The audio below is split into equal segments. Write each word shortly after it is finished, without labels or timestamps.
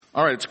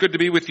All right, it's good to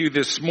be with you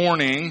this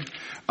morning.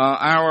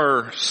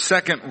 Our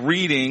second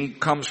reading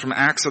comes from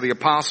Acts of the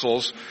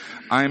Apostles.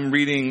 I'm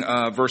reading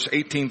verse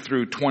 18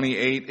 through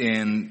 28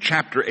 in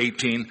chapter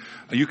 18.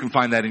 You can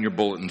find that in your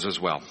bulletins as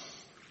well.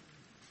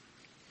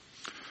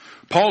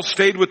 Paul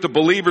stayed with the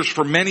believers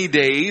for many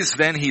days.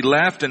 Then he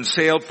left and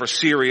sailed for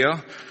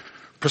Syria.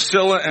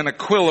 Priscilla and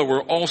Aquila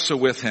were also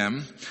with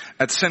him.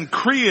 At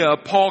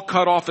Cenchrea, Paul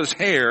cut off his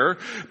hair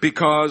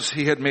because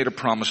he had made a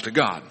promise to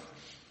God.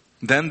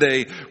 Then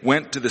they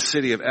went to the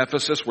city of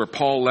Ephesus, where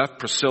Paul left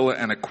Priscilla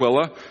and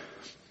Aquila.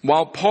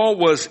 While Paul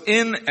was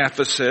in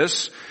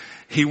Ephesus,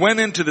 he went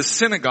into the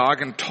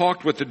synagogue and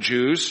talked with the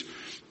Jews.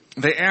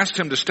 They asked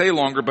him to stay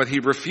longer, but he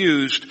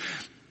refused.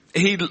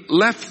 He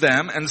left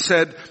them and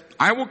said,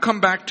 "I will come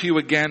back to you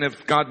again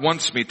if God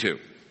wants me to."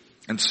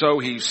 And so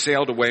he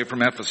sailed away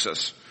from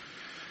Ephesus.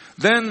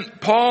 Then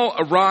Paul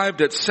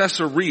arrived at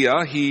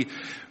Caesarea.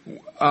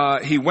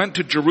 He went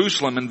to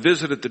Jerusalem and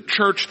visited the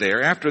church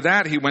there. After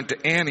that, he went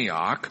to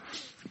Antioch.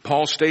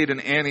 Paul stayed in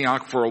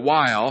Antioch for a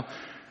while.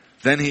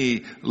 Then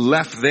he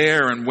left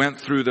there and went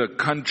through the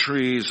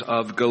countries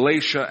of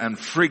Galatia and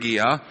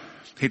Phrygia.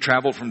 He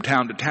traveled from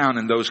town to town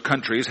in those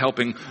countries,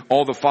 helping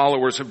all the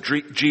followers of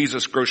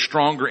Jesus grow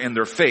stronger in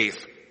their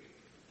faith.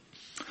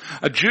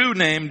 A Jew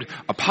named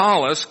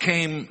Apollos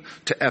came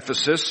to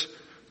Ephesus.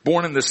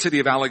 Born in the city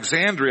of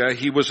Alexandria,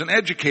 he was an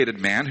educated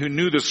man who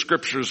knew the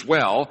scriptures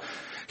well.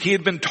 He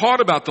had been taught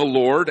about the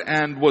Lord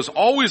and was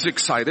always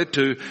excited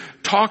to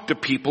talk to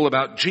people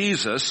about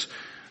Jesus.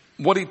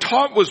 What he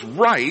taught was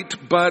right,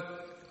 but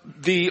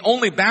the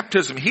only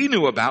baptism he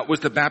knew about was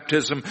the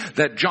baptism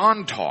that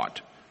John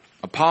taught.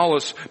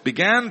 Apollos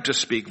began to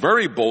speak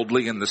very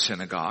boldly in the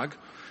synagogue.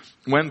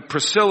 When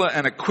Priscilla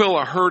and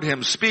Aquila heard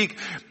him speak,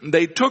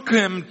 they took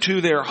him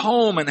to their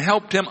home and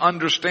helped him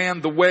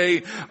understand the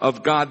way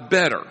of God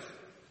better.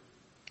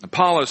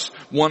 Apollos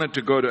wanted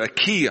to go to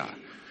Achaia.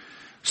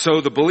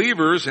 So the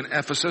believers in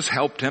Ephesus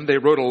helped him. They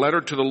wrote a letter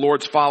to the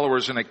Lord's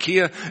followers in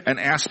Achaia and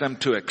asked them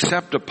to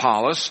accept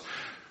Apollos.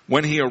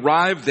 When he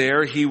arrived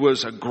there, he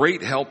was a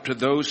great help to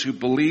those who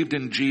believed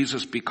in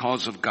Jesus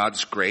because of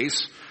God's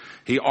grace.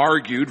 He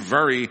argued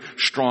very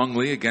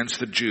strongly against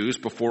the Jews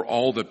before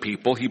all the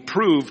people. He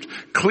proved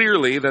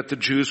clearly that the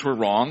Jews were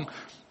wrong.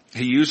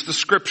 He used the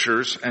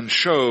scriptures and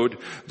showed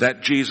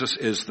that Jesus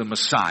is the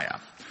Messiah.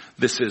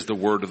 This is the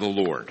word of the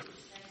Lord.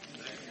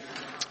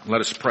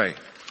 Let us pray.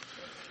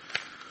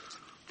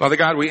 Father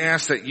God, we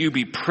ask that you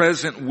be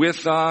present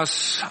with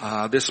us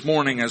this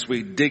morning as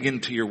we dig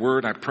into your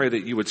word. I pray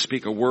that you would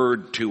speak a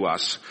word to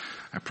us.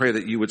 I pray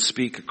that you would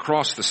speak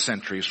across the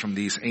centuries from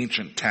these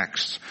ancient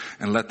texts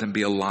and let them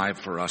be alive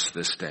for us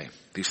this day.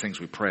 These things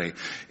we pray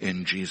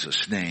in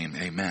Jesus' name.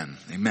 Amen.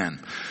 Amen.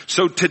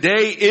 So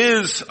today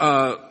is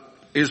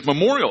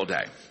Memorial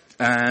Day.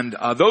 And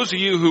those of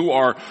you who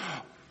are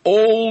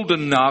old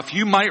enough,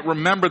 you might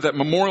remember that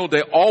Memorial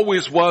Day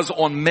always was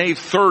on May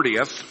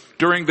 30th.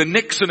 During the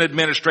Nixon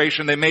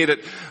administration, they made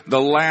it the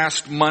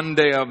last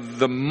Monday of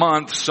the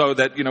month so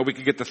that, we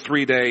could get the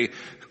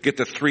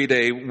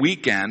three-day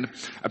weekend.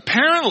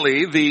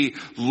 Apparently, the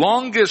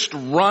longest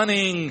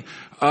running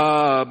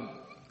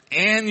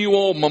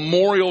annual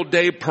Memorial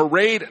Day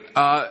parade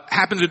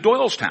happens in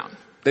Doylestown.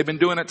 They've been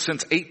doing it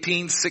since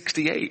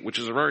 1868, which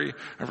is a very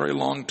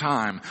long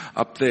time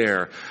up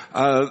there.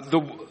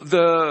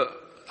 The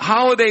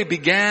holiday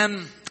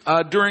began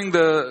during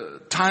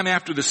the time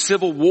after the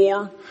Civil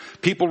War.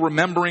 People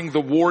remembering the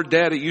war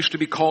dead. It used to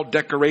be called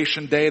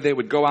Decoration Day. They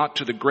would go out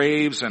to the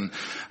graves and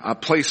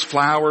place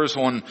flowers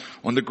on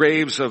the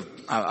graves of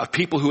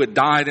people who had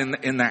died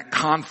in that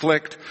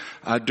conflict.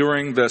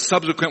 During the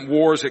subsequent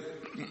wars,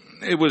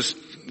 it was,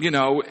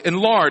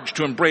 enlarged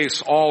to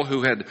embrace all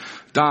who had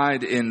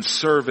died in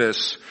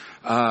service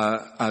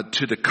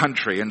to the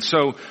country. And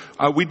so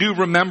we do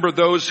remember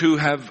those who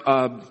have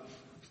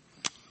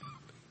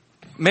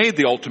made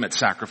the ultimate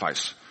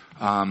sacrifice.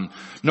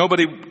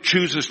 Nobody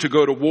chooses to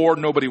go to war.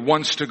 Nobody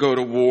wants to go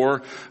to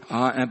war.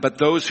 But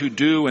those who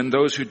do, and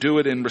those who do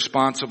it in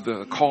response of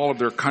the call of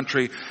their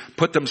country,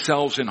 put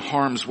themselves in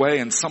harm's way.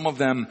 And some of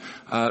them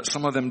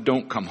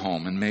don't come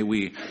home. And may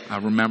we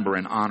remember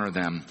and honor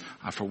them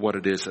for what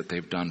it is that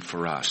they've done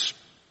for us.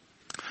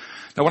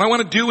 Now, what I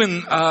want to do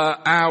in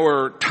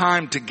our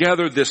time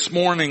together this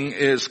morning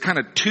is kind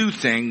of two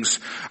things.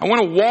 I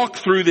want to walk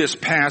through this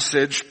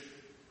passage.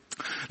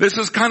 This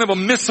is kind of a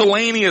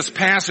miscellaneous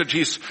passage.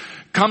 He's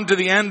come to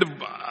the end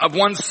of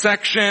one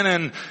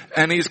section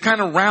and he's kind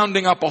of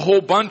rounding up a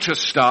whole bunch of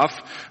stuff.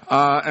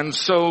 And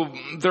so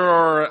there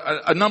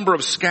are a number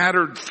of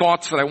scattered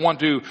thoughts that I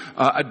want to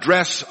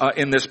address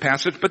in this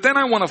passage. But then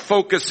I want to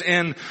focus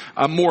in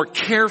more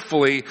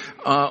carefully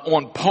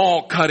on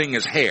Paul cutting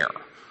his hair.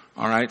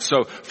 All right.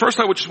 So first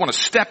I would just want to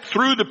step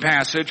through the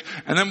passage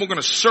and then we're going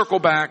to circle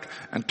back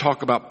and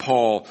talk about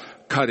Paul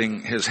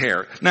cutting his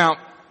hair. Now,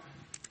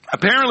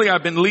 Apparently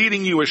I've been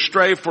leading you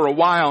astray for a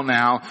while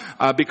now,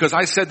 because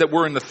I said that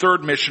we're in the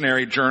third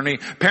missionary journey.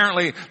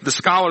 Apparently the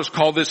scholars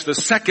call this the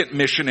second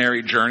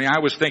missionary journey. I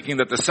was thinking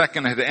that the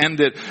second had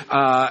ended,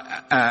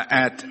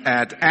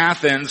 at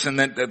Athens, and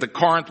that the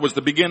Corinth was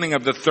the beginning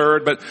of the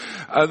third. But,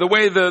 the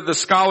way the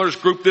scholars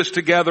group this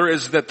together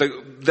is that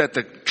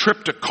the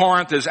trip to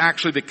Corinth is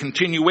actually the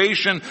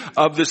continuation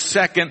of the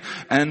second,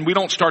 and we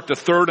don't start the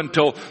third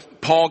until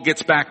Paul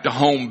gets back to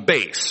home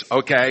base,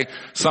 okay?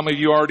 Some of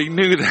you already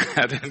knew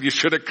that, and you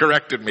should have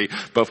corrected me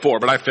before,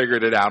 but I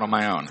figured it out on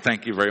my own.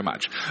 Thank you very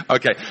much.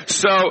 Okay,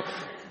 so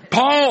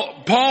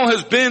Paul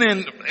has been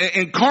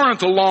in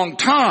Corinth a long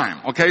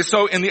time, okay?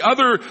 So in the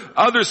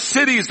other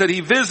cities that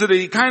he visited,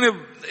 he kind of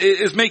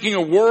is making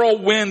a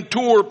whirlwind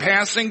tour,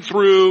 passing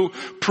through,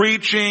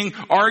 preaching,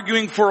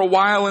 arguing for a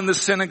while in the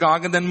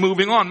synagogue, and then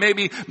moving on.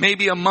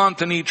 Maybe a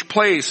month in each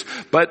place.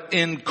 But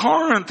in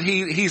Corinth,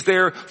 he's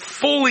there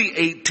fully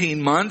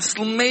 18 months,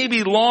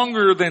 maybe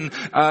longer than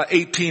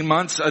 18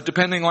 months,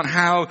 depending on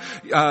how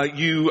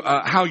you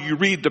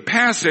read the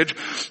passage.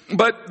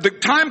 But the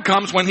time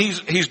comes when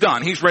he's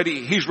done. He's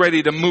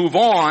ready to move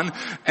on,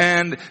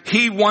 and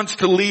he wants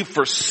to leave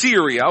for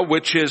Syria,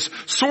 which is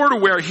sort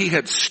of where he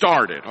had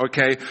started,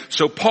 okay?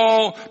 So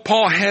Paul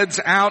heads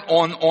out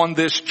on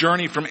this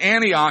journey from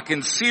Antioch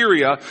in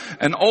Syria,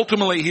 and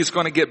ultimately he's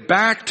going to get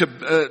back to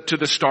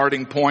the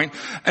starting point.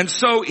 And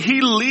so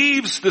he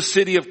leaves the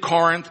city of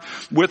Corinth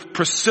with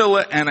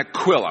Priscilla and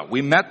Aquila.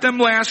 We met them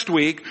last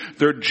week.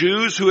 They're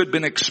Jews who had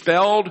been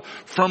expelled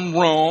from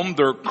Rome.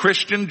 They're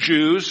Christian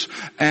Jews,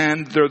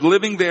 and they're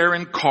living there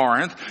in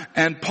Corinth.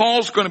 And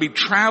Paul's going to be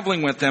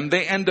traveling with them.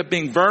 They end up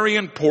being very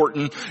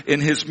important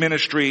in his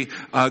ministry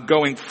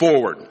going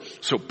forward.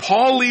 So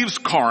Paul leaves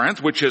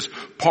Corinth, which is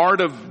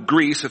part of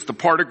Greece. It's the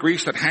part of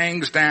Greece that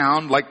hangs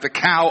down like the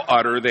cow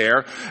udder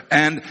there.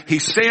 And he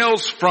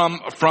sails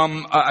from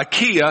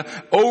Achaia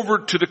over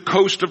to the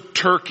coast of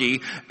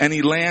Turkey, and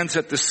he lands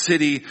at the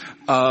city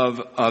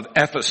of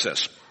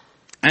Ephesus.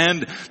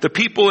 And the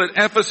people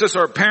at Ephesus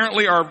are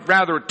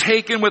rather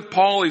taken with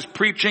Paul. He's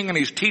preaching and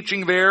he's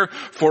teaching there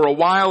for a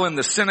while in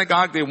the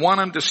synagogue. They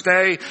want him to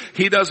stay.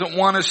 He doesn't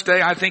want to stay.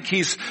 I think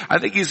he's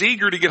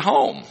eager to get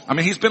home. I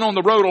mean, he's been on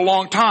the road a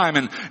long time,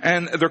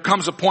 and there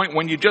comes a point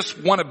when you just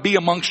want to be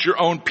amongst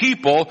your own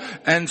people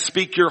and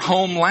speak your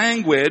home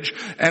language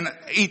and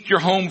eat your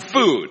home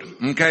food.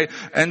 Okay?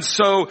 And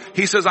so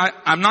he says,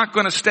 I'm not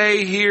going to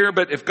stay here,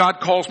 but if God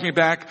calls me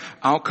back,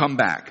 I'll come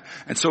back.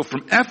 And so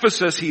from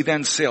Ephesus, he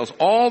then sails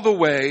all the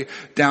way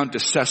down to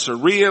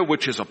Caesarea,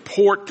 which is a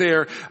port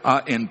there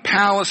in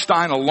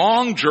Palestine, a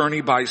long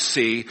journey by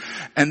sea.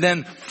 And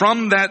then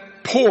from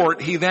that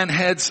port, he then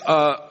heads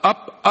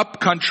up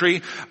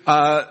country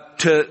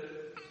to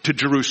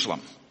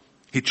Jerusalem.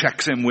 He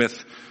checks in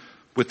with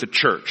the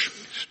church,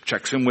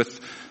 checks in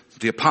with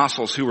the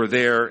apostles who were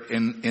there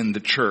in the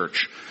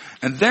church.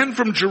 And then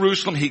from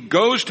Jerusalem, he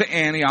goes to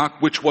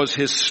Antioch, which was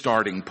his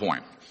starting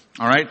point.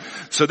 All right.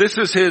 So this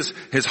is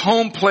his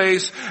home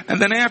place. And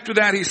then after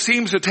that, he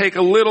seems to take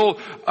a little,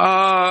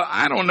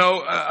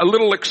 a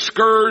little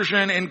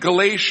excursion in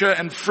Galatia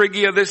and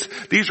Phrygia.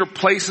 These are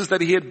places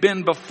that he had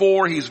been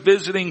before. He's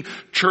visiting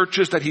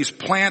churches that he's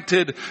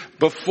planted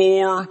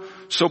before.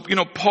 So,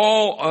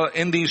 Paul,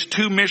 in these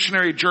two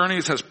missionary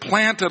journeys has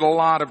planted a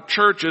lot of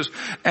churches,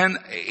 and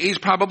he's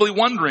probably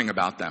wondering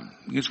about them.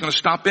 He's going to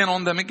stop in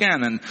on them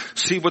again and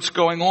see what's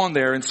going on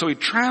there. And so he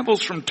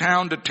travels from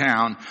town to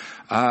town,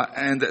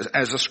 and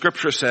as the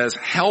scripture says,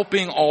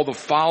 helping all the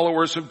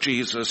followers of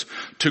Jesus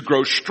to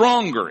grow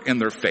stronger in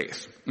their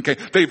faith. Okay.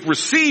 They've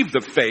received the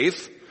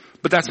faith,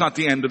 but that's not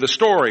the end of the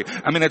story.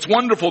 I mean, it's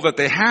wonderful that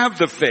they have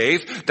the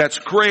faith. That's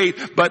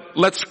great, but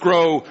let's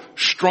grow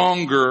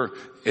stronger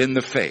in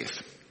the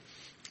faith.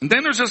 And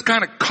then there's this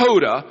kind of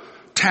coda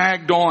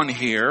tagged on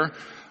here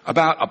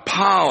about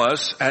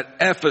Apollos at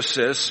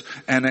Ephesus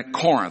and at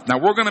Corinth. Now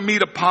we're going to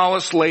meet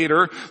Apollos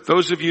later.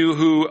 Those of you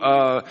who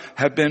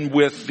have been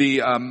with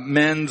the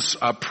men's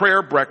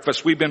prayer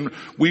breakfast, we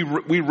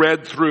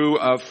read through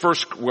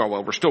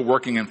we're still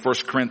working in 1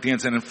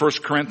 Corinthians, and in 1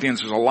 Corinthians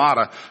there's a lot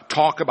of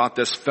talk about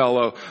this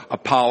fellow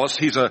Apollos.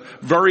 He's a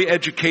very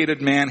educated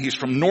man. He's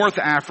from North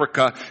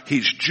Africa.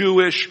 He's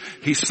Jewish.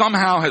 He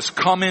somehow has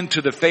come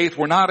into the faith.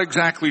 We're not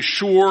exactly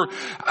sure.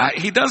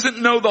 He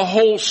doesn't know the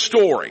whole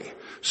story.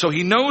 So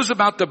he knows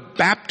about the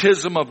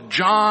baptism of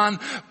John,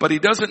 but he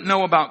doesn't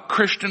know about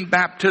Christian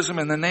baptism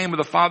in the name of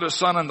the Father,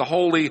 Son, and the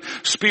Holy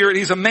Spirit.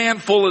 He's a man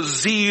full of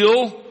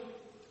zeal,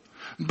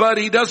 but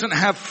he doesn't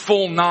have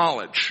full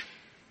knowledge.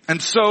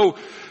 And so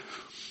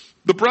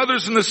the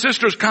brothers and the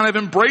sisters kind of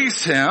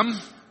embrace him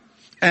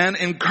and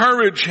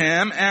encourage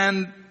him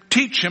and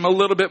teach him a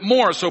little bit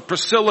more. So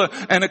Priscilla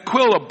and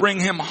Aquila bring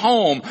him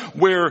home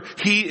where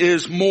he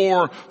is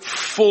more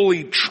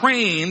fully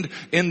trained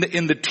in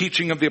the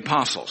teaching of the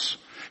apostles.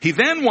 He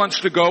then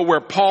wants to go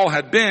where Paul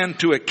had been,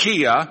 to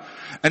Achaia,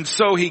 and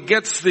so he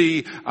gets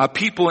the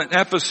people in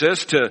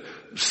Ephesus to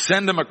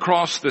send him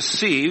across the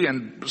sea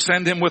and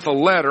send him with a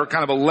letter,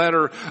 kind of a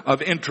letter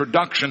of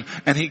introduction.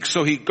 And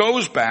so he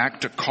goes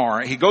back to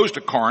Corinth. He goes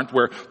to Corinth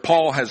where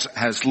Paul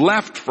has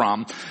left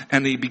from,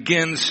 and he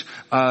begins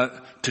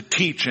to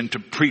teach and to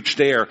preach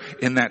there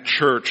in that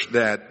church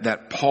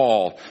that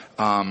Paul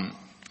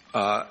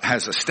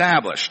has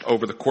established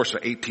over the course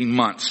of 18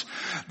 months.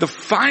 The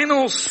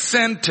final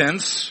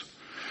sentence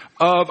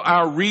of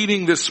our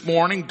reading this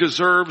morning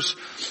deserves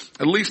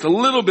at least a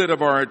little bit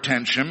of our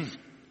attention,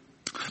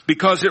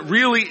 because it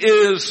really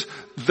is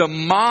the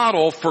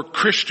model for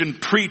Christian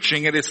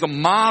preaching. It is the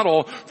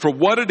model for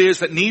what it is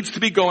that needs to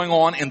be going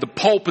on in the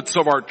pulpits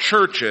of our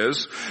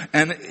churches.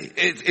 And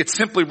it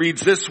simply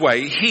reads this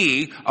way: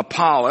 he,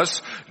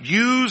 Apollos,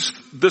 used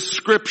the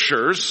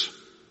scriptures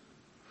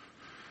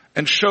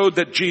and showed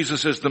that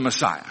Jesus is the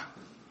Messiah.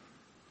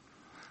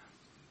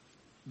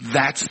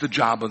 That's the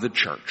job of the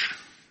church.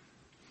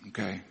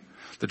 Okay?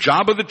 The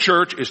job of the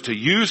church is to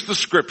use the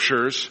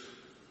scriptures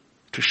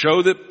to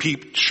show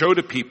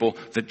to people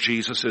that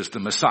Jesus is the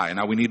Messiah.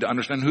 Now we need to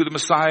understand who the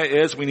Messiah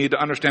is. We need to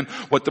understand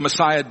what the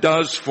Messiah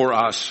does for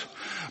us.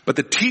 But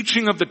the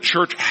teaching of the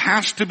church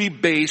has to be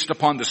based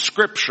upon the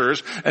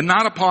scriptures and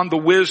not upon the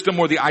wisdom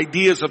or the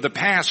ideas of the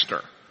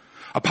pastor.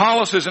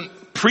 Apollos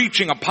isn't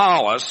preaching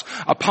Apollos.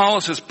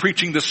 Apollos is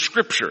preaching the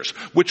scriptures,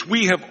 which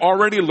we have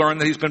already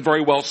learned that he's been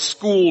very well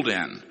schooled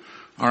in.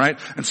 All right?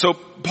 And so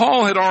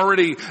Paul had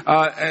already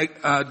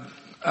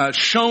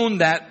shown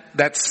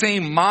that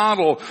same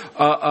model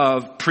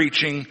of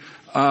preaching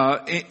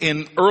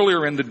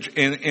earlier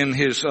in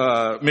his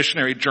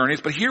missionary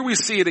journeys, but here we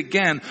see it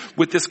again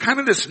with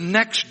this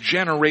next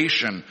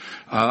generation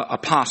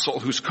apostle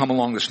who's come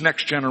along, this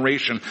next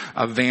generation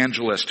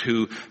evangelist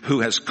who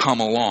has come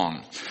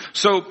along.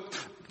 So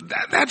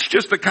that's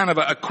just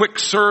a quick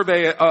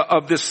survey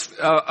of this,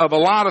 of a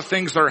lot of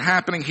things that are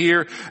happening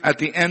here at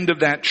the end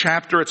of that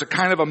chapter. It's a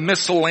kind of a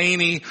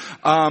miscellany,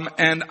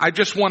 and I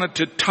just wanted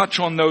to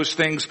touch on those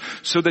things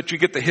so that you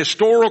get the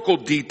historical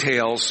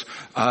details,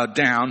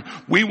 down.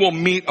 We will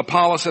meet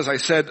Apollos, as I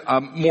said,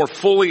 more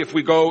fully if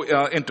we go,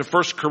 into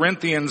 1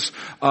 Corinthians,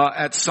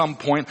 at some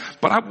point.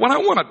 But what I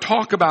want to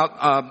talk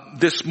about,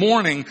 this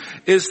morning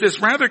is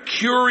this rather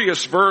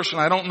curious verse,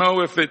 and I don't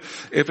know if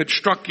it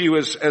struck you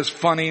as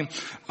funny.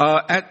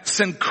 At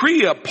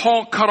Cenchrea,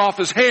 Paul cut off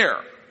his hair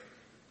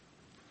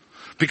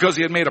because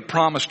he had made a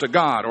promise to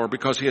God, or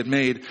because he had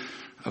made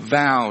a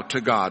vow to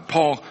God.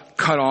 Paul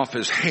cut off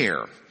his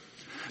hair.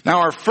 Now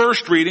our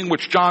first reading,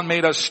 which John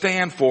made us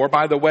stand for,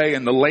 by the way,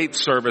 in the late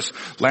service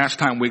last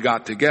time we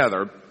got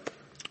together,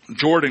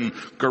 Jordan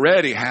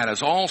Goretti had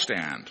us all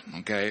stand,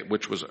 okay,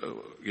 which was,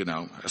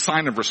 a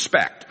sign of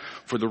respect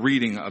for the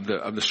reading of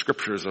the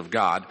scriptures of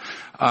God.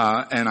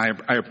 And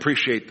I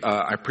appreciate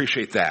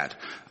that.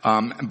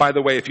 And by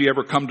the way, if you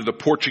ever come to the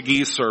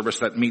Portuguese service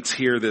that meets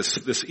here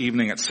this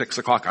evening at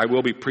 6:00, I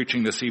will be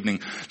preaching this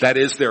evening. That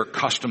is their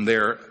custom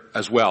there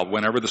as well.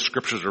 Whenever the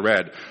scriptures are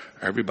read,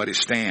 everybody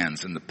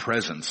stands in the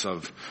presence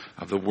of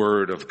the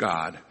word of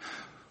God.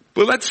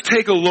 But let's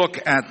take a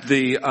look at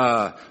the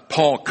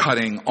Paul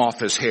cutting off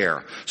his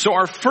hair. So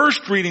our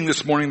first reading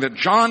this morning that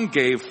John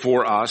gave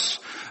for us,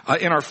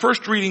 in our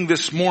first reading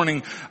this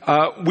morning,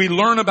 we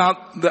learn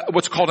about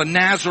what's called a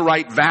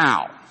Nazirite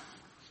vow.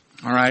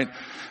 All right.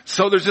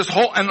 So there's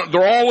and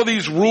there are all of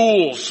these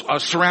rules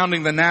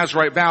surrounding the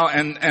Nazirite vow,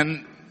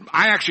 and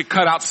I actually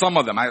cut out some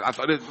of them. I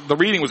thought the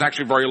reading was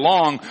actually very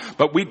long,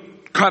 but we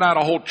cut out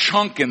a whole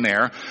chunk in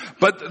there.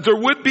 But there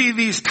would be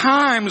these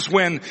times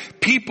when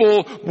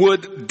people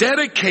would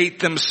dedicate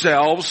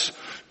themselves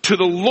to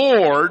the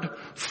Lord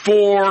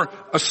for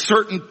a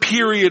certain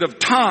period of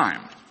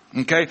time.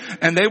 Okay?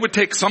 And they would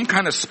take some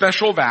kind of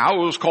special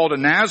vow. It was called a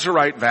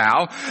Nazirite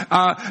vow.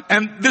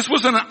 And this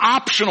was an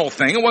optional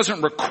thing. It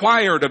wasn't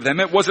required of them.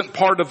 It wasn't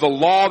part of the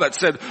law that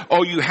said,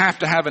 oh, you have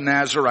to have a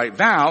Nazirite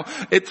vow.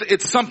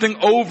 It's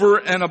something over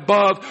and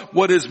above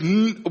what is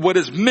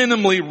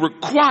minimally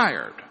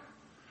required.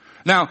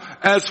 Now,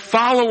 as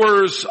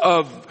followers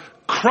of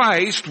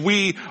Christ,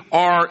 we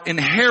are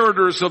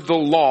inheritors of the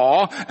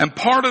law, and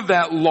part of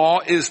that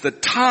law is the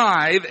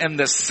tithe and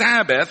the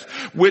Sabbath,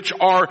 which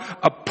are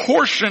a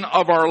portion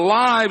of our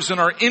lives and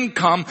our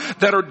income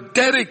that are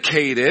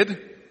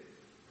dedicated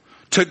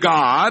to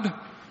God,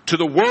 to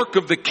the work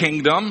of the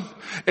kingdom.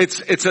 It's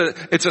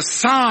a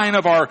sign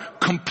of our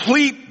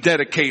complete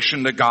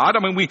dedication to God. I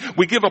mean,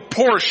 we give a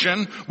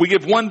portion, we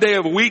give one day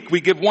of a week,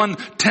 we give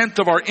 1/10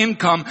 of our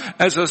income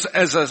as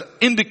an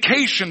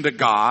indication to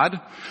God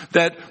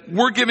that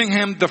we're giving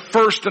Him the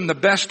first and the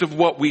best of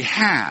what we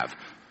have.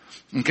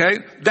 Okay?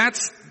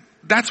 That's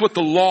what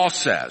the law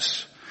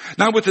says.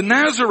 Now with the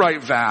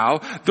Nazirite vow,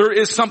 there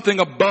is something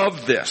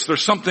above this.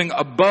 There's something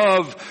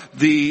above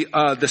the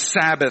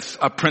Sabbath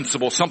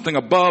principle, something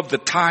above the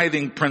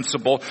tithing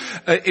principle.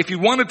 If you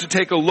wanted to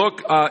take a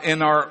look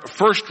in our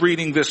first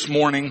reading this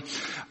morning,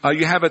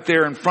 you have it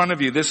there in front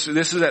of you. This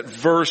is at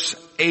verse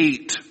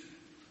 8.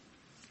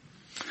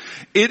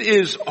 It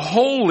is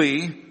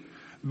holy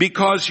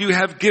because you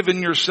have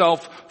given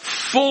yourself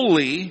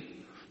fully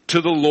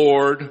to the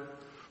Lord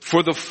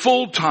for the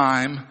full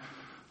time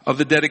of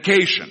the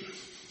dedication.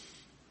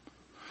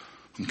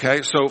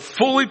 Okay, so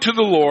fully to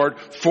the Lord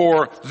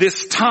for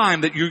this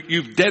time that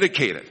you've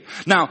dedicated.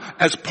 Now,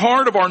 as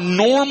part of our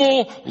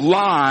normal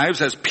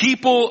lives as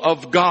people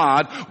of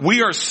God,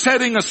 we are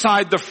setting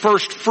aside the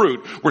first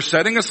fruit. We're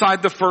setting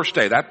aside the first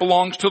day. That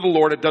belongs to the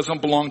Lord. It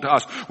doesn't belong to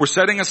us. We're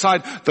setting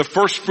aside the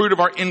first fruit of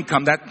our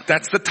income.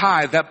 That's the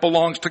tithe. That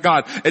belongs to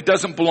God. It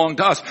doesn't belong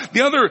to us.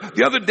 The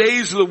other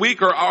days of the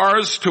week are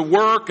ours to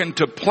work and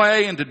to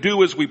play and to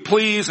do as we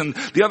please. And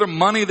the other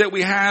money that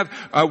we have,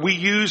 we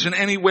use in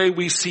any way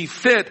we see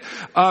fit.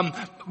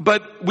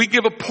 But we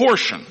give a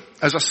portion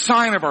as a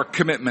sign of our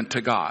commitment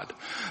to God.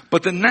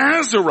 But the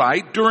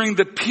Nazirite, during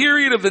the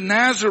period of the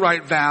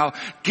Nazirite vow,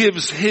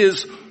 gives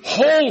his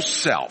whole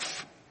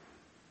self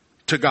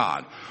to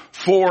God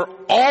for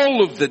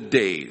all of the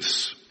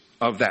days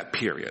of that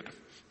period.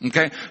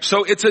 Okay?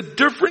 So it's a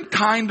different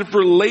kind of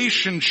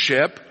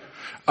relationship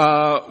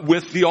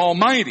with the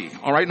Almighty.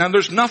 All right? Now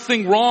there's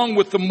nothing wrong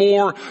with the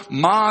more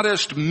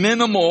modest,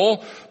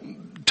 minimal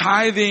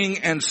tithing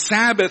and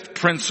Sabbath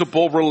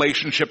principle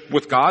relationship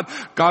with God.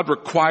 God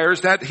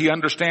requires that. He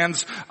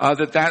understands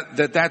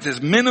that is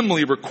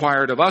minimally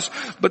required of us.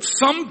 But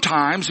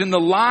sometimes in the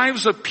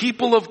lives of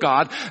people of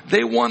God,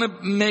 they want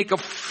to make a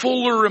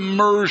fuller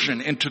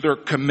immersion into their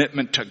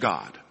commitment to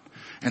God.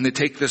 And they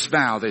take this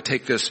vow, they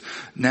take this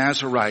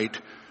Nazirite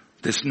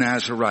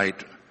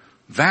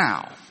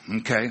vow.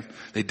 Okay?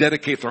 They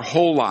dedicate their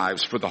whole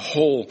lives for the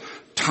whole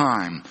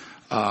time,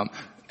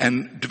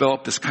 and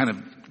develop this kind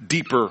of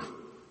deeper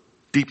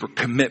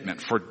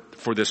commitment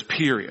for this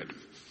period.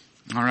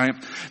 All right.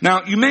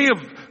 Now, you may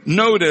have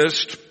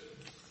noticed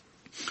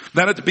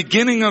that at the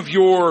beginning of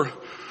your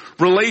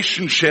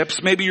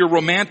relationships, maybe your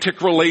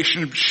romantic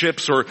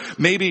relationships or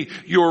maybe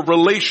your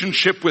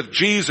relationship with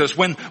Jesus,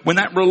 when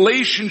that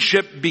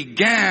relationship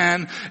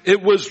began,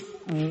 it was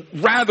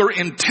rather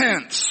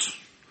intense.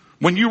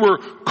 When you were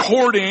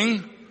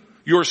courting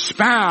your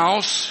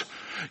spouse,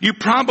 you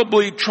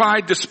probably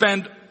tried to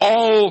spend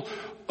all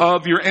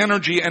of your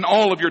energy and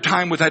all of your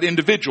time with that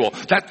individual.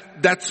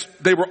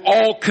 They were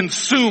all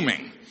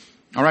consuming.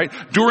 All right.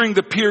 During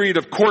the period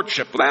of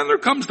courtship. But then there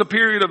comes the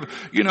period of,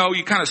 you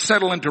kind of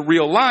settle into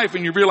real life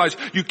and you realize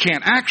you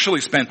can't actually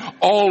spend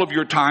all of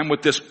your time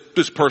with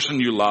this person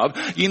you love.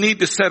 You need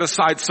to set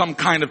aside some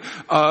kind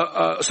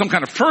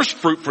of first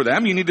fruit for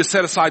them. You need to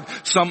set aside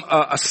some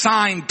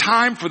assigned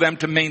time for them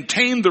to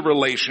maintain the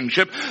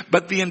relationship.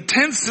 But the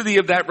intensity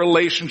of that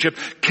relationship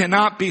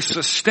cannot be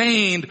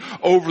sustained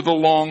over the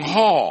long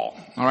haul.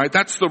 All right.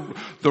 That's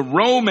the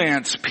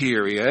romance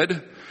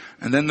period.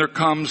 And then there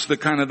comes the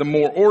kind of the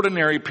more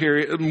ordinary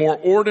period, more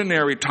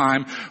ordinary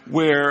time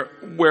where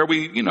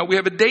we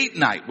have a date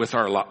night with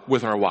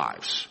our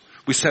wives.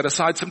 We set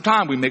aside some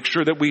time. We make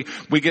sure that we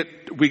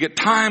get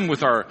time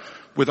with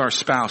our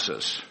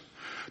spouses.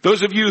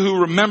 Those of you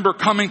who remember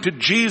coming to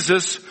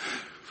Jesus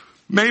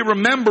may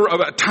remember of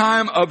a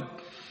time of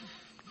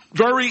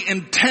very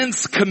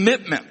intense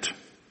commitment.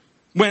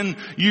 When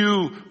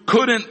you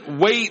couldn't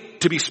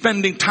wait to be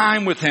spending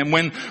time with him,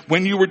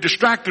 when you were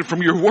distracted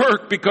from your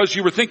work because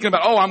you were thinking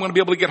about, I'm going to be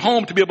able to get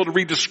home to be able to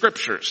read the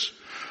scriptures.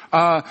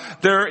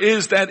 There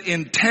is that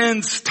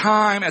intense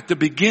time at the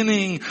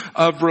beginning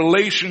of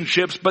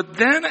relationships, but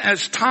then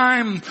as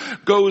time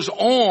goes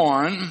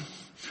on,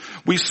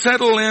 we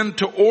settle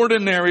into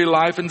ordinary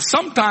life and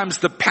sometimes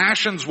the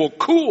passions will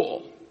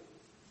cool.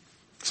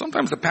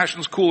 Sometimes the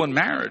passions cool in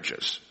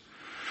marriages.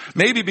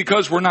 Maybe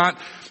because we're not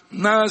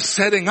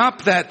setting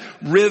up that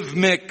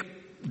rhythmic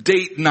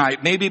date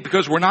night. Maybe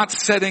because we're not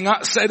setting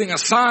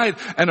aside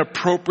an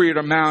appropriate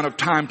amount of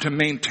time to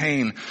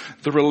maintain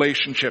the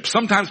relationship.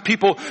 Sometimes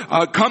people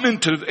come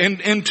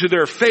into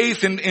their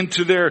faith and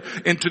into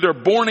their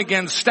born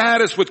again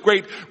status with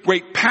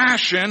great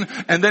passion,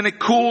 and then it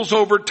cools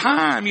over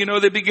time.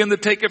 They begin to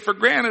take it for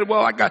granted.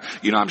 Well,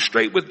 I'm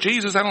straight with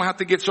Jesus. I don't have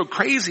to get so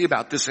crazy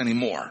about this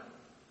anymore.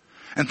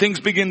 And things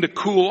begin to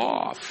cool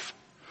off.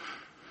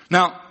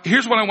 Now,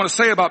 here's what I want to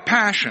say about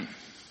passion.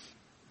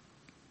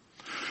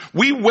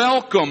 We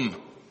welcome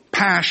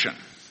passion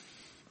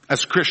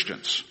as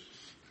Christians.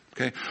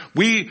 Okay?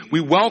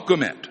 We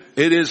welcome it.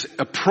 It is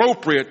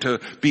appropriate to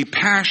be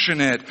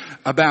passionate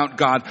about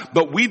God,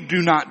 but we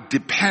do not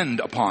depend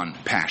upon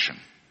passion.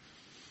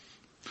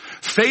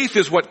 Faith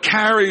is what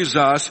carries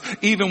us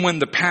even when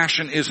the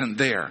passion isn't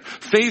there.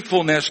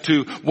 Faithfulness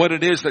to what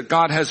it is that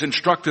God has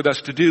instructed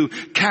us to do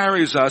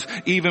carries us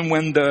even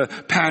when the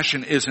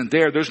passion isn't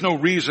there. There's no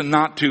reason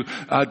not to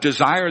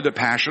desire the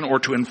passion or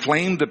to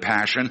inflame the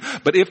passion,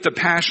 but if the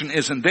passion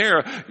isn't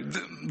there,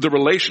 the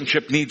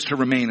relationship needs to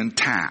remain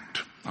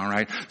intact. All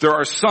right. There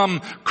are some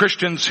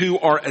Christians who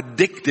are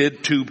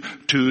addicted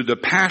to the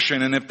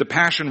passion, and if the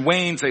passion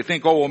wanes, they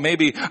think,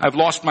 maybe I've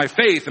lost my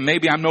faith and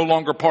maybe I'm no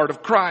longer part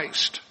of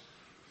Christ.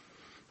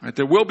 Right,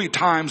 there will be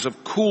times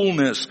of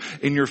coolness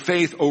in your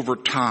faith over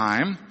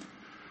time.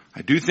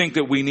 I do think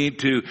that we need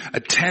to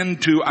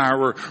attend to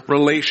our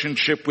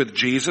relationship with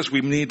Jesus.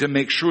 We need to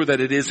make sure that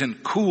it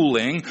isn't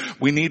cooling.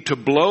 We need to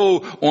blow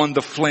on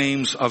the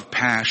flames of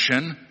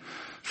passion.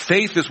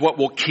 Faith is what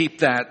will keep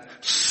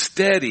that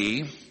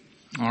steady.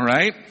 All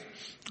right.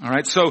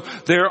 So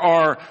there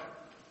are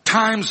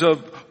times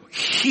of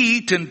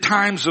heat and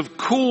times of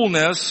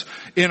coolness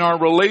in our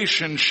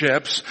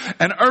relationships.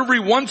 And every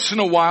once in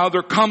a while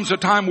there comes a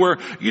time where,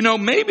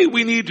 maybe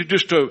we need to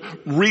just to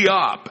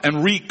re-up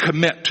and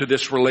recommit to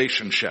this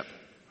relationship.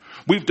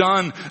 We've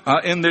done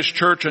in this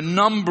church a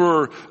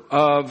number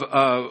of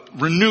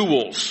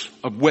renewals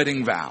of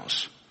wedding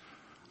vows.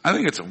 I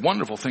think it's a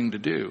wonderful thing to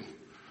do.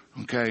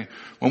 Okay,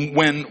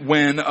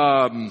 when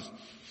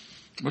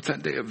what's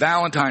that day?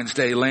 Valentine's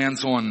Day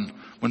lands on.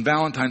 When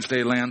Valentine's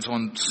Day lands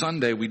on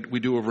Sunday, we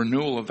do a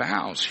renewal of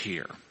vows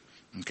here.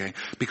 Okay,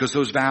 because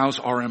those vows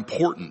are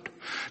important.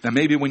 Now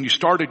maybe when you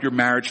started your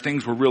marriage,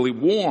 things were really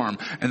warm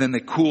and then they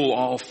cool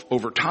off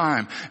over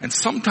time. And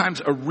sometimes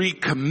a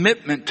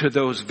recommitment to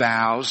those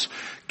vows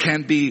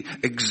can be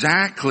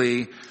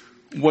exactly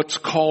what's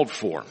called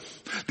for.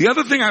 The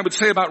other thing I would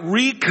say about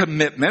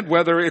recommitment,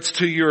 whether it's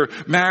to your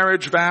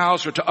marriage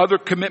vows or to other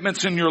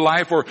commitments in your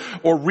life or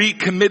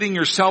recommitting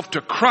yourself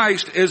to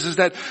Christ is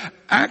that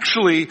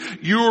actually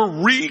your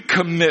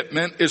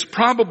recommitment is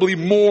probably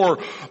more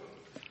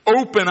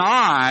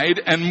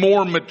open-eyed and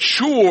more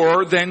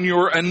mature than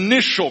your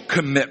initial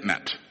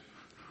commitment.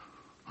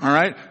 All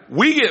right?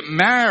 We get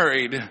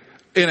married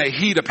in a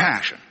heat of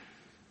passion.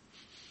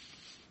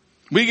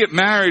 We get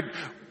married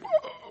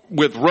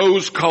with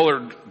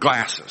rose-colored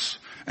glasses.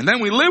 And then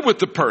we live with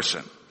the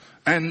person.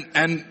 And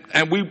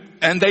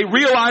they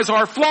realize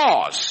our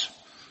flaws.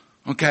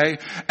 Okay?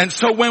 And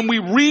so when we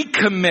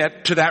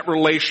recommit to that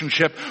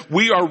relationship,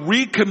 we are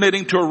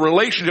recommitting to a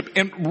relationship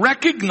and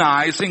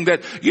recognizing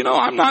that,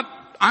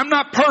 I'm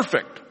not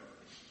perfect.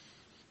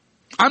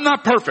 I'm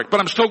not perfect, but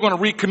I'm still going to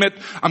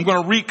recommit. I'm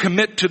going to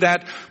recommit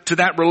to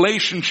that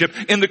relationship.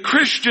 In the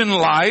Christian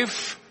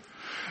life,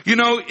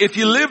 if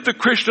you live the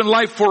Christian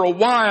life for a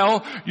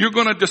while, you're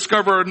going to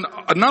discover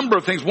a number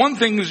of things. One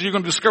thing is you're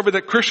going to discover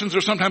that Christians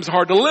are sometimes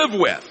hard to live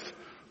with.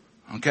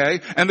 Okay?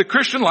 And the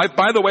Christian life,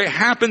 by the way,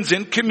 happens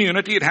in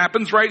community. It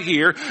happens right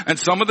here. And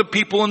some of the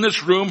people in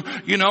this room,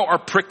 are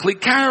prickly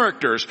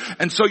characters.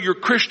 And so your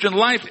Christian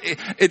life,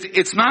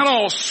 it's not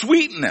all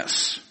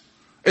sweetness.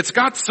 It's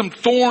got some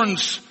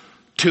thorns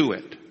to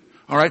it.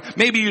 All right?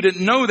 Maybe you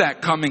didn't know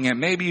that coming in.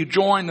 Maybe you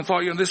joined and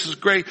thought, this is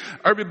great.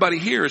 Everybody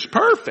here is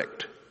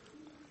perfect.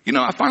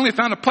 I finally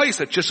found a place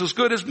that's just as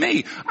good as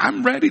me.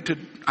 I'm ready to,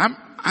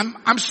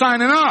 I'm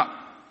signing up.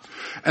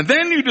 And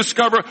then you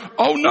discover,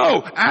 oh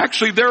no,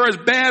 actually they're as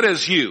bad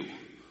as you.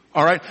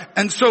 All right?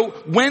 And so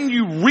when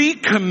you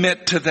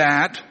recommit to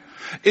that,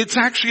 it's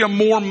actually a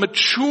more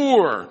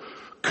mature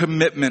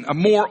commitment, a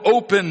more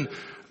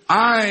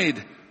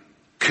open-eyed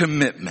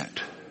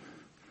commitment.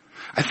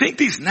 I think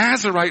these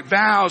Nazirite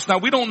vows, now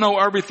we don't know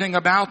everything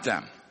about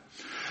them,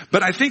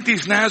 but I think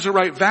these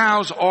Nazirite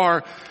vows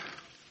are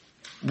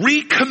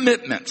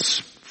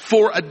recommitments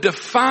for a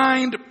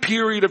defined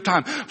period of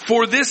time.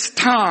 For this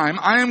time,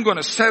 I am going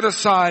to set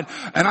aside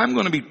and I'm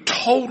going to be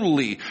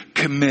totally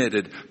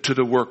committed to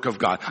the work of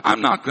God.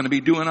 I'm not going to be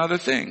doing other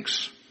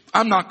things.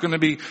 I'm not going to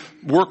be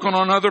working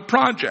on other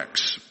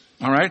projects.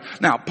 All right?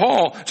 Now,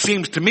 Paul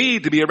seems to me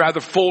to be a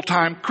rather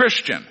full-time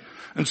Christian.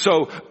 And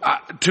so,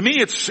 to me,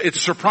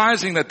 it's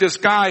surprising that this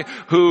guy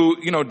who,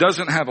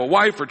 doesn't have a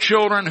wife or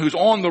children, who's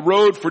on the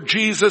road for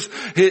Jesus,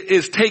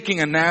 is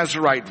taking a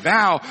Nazirite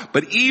vow.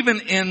 But even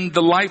in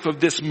the life of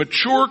this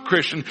mature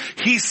Christian,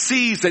 he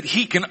sees that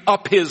he can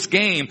up his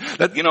game.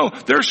 That,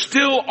 there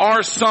still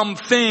are some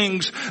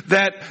things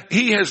that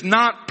he has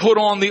not put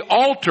on the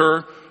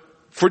altar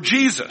for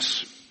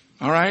Jesus.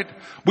 All right?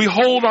 We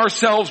hold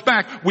ourselves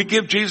back. We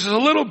give Jesus a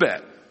little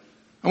bit.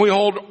 And we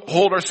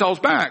hold ourselves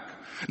back.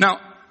 Now,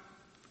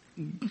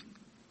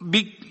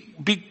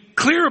 be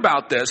clear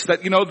about this,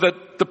 that, that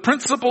the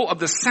principle of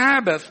the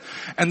Sabbath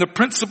and the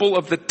principle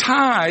of the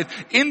tithe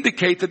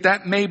indicate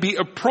that may be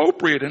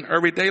appropriate in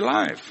everyday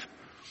life.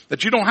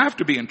 That you don't have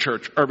to be in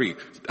church every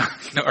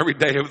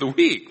day of the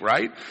week,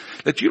 right?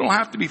 That you don't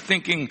have to be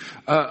thinking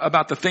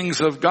about the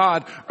things of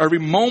God every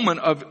moment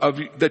of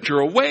that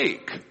you're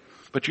awake.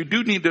 But you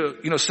do need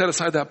to, set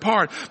aside that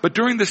part. But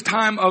during this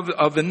time of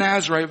the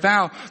Nazirite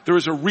vow, there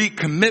is a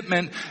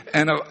recommitment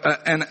and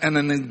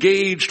an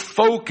engaged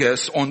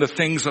focus on the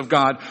things of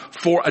God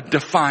for a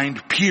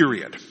defined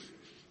period.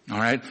 All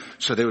right?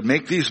 So they would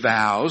make these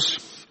vows,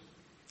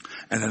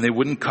 and then they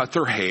wouldn't cut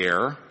their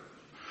hair,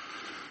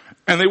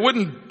 and they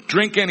wouldn't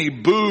drink any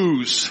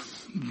booze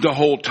the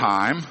whole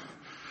time.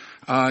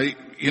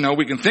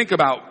 We can think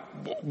about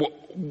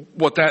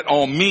what that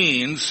all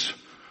means.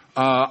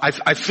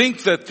 I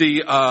think that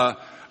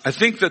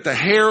the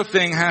hair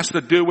thing has to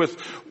do with,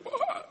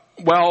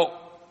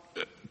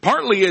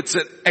 partly it's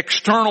an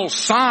external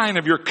sign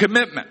of your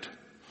commitment.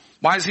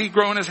 Why is he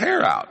growing his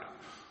hair out?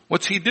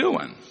 What's he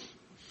doing?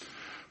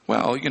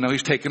 Well,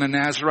 he's taking a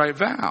Nazirite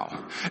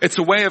vow. It's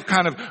a way of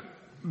kind of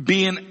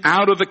being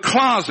out of the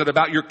closet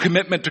about your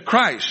commitment to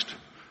Christ.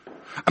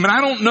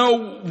 I don't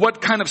know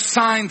what kind of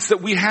signs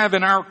that we have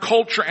in our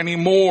culture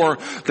anymore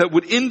that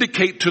would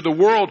indicate to the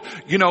world,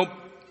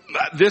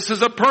 this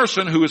is a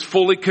person who is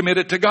fully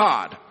committed to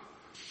God.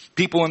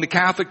 People in the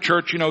Catholic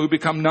Church, who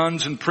become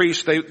nuns and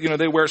priests,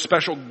 they wear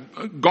special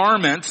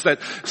garments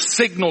that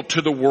signal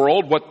to the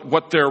world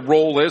what their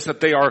role is, that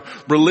they are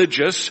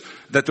religious,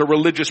 that they're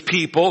religious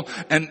people,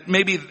 and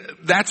maybe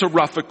that's a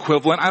rough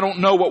equivalent. I don't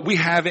know what we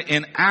have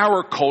in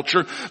our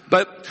culture,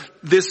 but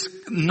this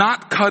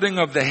not cutting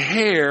of the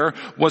hair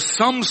was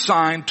some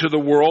sign to the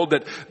world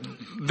that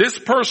this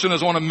person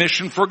is on a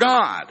mission for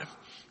God.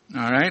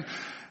 All right?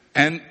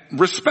 And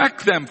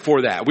respect them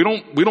for that. We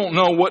don't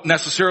know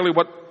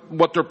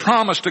what their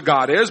promise to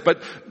God is,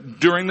 but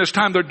during this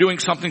time they're doing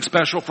something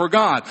special for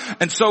God.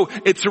 And so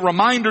it's a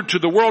reminder to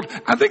the world.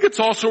 I think it's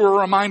also a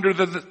reminder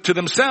to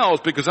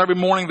themselves, because every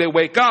morning they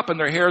wake up and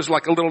their hair is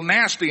like a little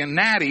nasty and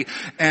natty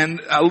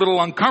and a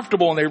little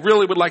uncomfortable, and they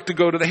really would like to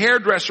go to the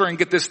hairdresser and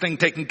get this thing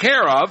taken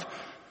care of.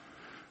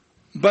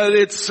 But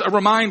it's a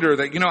reminder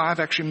that,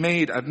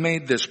 I've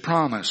made this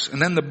promise. And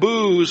then the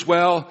booze,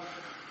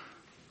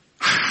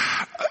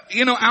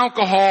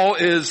 alcohol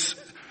is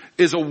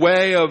a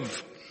way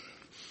of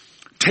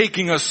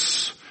taking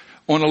us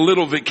on a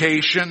little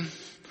vacation.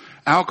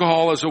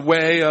 Alcohol is a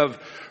way of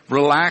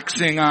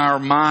relaxing our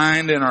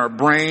mind and our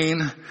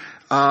brain.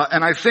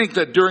 And I think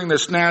that during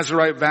this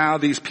Nazirite vow,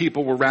 these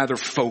people were rather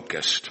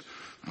focused.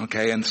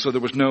 Okay, and so there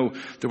was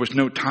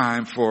no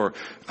time for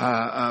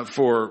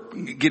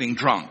getting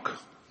drunk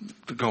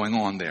going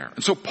on there.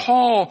 And so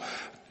Paul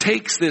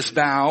takes this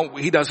vow.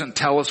 He doesn't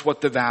tell us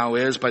what the vow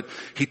is, but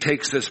he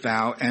takes this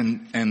vow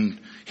and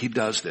he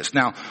does this.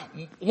 Now,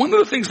 one of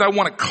the things that I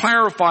want to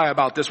clarify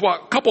about this,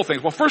 a couple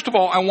things. Well, first of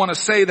all, I want to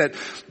say that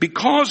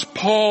because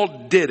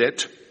Paul did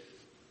it,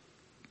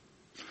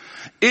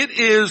 it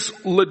is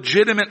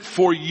legitimate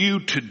for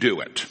you to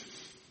do it.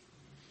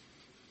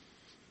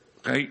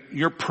 Okay?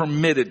 You're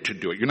permitted to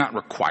do it. You're not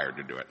required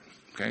to do it.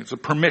 Okay? It's a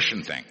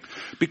permission thing.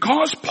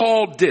 Because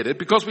Paul did it,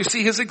 because we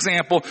see his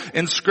example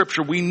in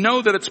Scripture, we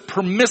know that it's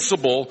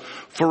permissible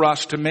for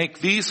us to make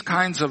these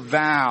kinds of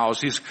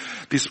vows,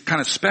 these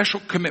kind of special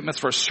commitments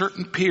for a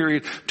certain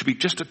period to be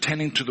just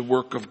attending to the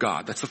work of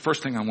God. That's the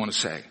first thing I want to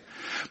say.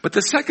 But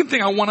the second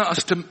thing I want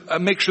us to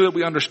make sure that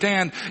we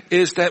understand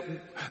is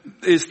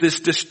this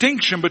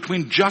distinction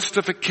between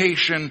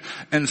justification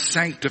and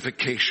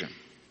sanctification.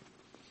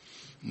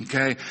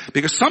 Okay?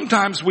 Because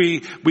sometimes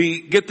we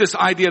get this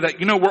idea that,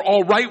 we're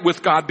all right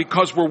with God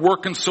because we're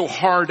working so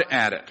hard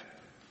at it.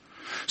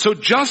 So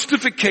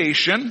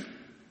justification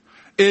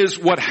is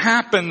what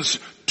happens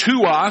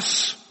to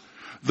us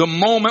the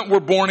moment we're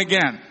born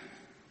again.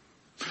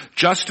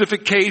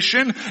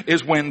 Justification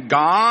is when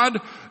God,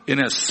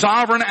 in a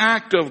sovereign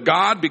act of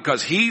God,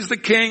 because He's the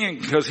King and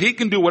because He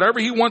can do whatever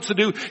He wants to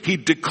do, He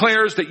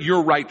declares that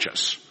you're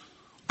righteous.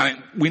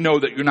 We know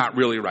that you're not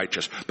really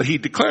righteous, but He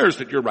declares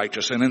that you're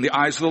righteous, and in the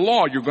eyes of the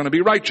law, you're going to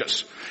be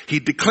righteous. He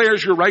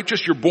declares you're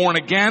righteous, you're born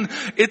again.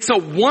 It's a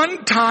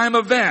one-time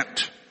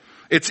event.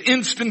 It's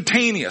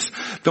instantaneous.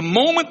 The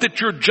moment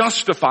that you're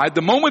justified,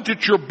 the moment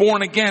that you're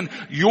born again,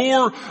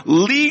 your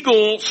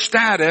legal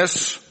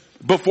status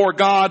before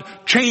God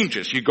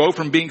changes. You go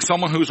from being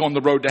someone who's on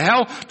the road to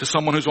hell to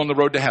someone who's on the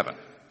road to heaven.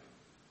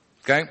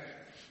 Okay?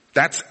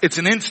 It's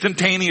an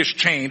instantaneous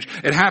change.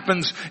 It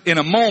happens in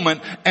a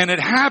moment, and it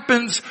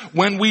happens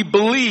when we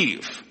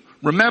believe.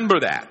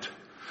 Remember that.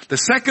 The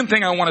second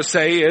thing I want to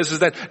say is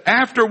that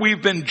after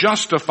we've been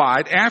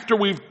justified, after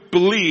we've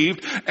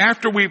believed,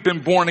 after we've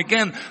been born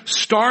again,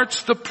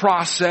 starts the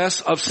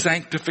process of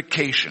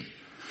sanctification.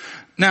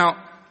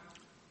 Now,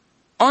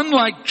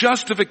 unlike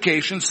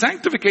justification,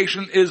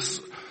 sanctification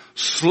is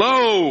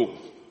slow.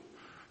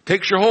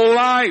 Takes your whole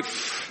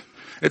life.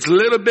 It's a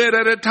little bit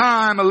at a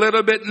time, a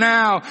little bit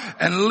now,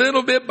 and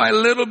little bit by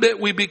little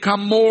bit we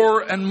become more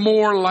and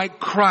more like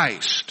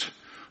Christ.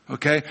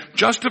 Okay?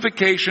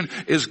 Justification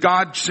is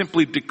God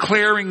simply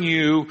declaring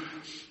you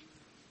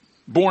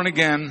born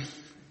again,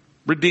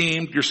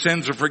 redeemed, your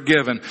sins are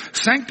forgiven.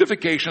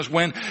 Sanctification is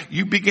when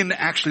you begin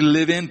to actually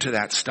live into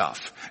that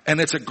stuff. And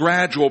it's a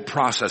gradual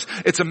process.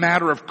 It's a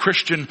matter of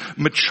Christian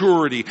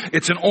maturity.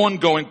 It's an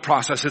ongoing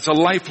process. It's a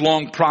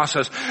lifelong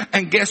process.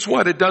 And guess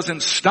what? It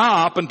doesn't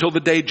stop until the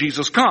day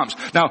Jesus comes.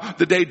 Now,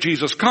 the day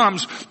Jesus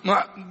comes,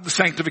 the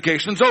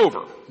sanctification's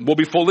over. We'll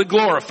be fully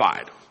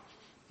glorified.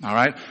 All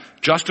right?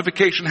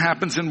 Justification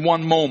happens in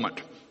one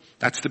moment.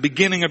 That's the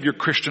beginning of your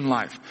Christian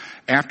life.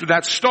 After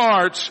that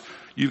starts,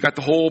 you've got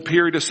the whole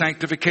period of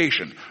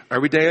sanctification.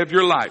 Every day of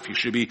your life, you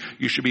should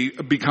be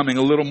becoming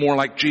a little more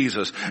like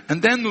Jesus.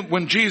 And then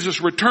when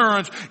Jesus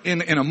returns,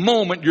 in a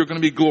moment, you're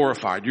going to be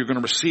glorified. You're going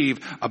to receive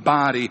a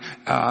body,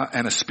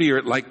 and a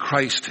spirit like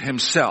Christ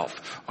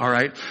Himself.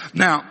 Alright?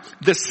 Now,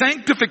 the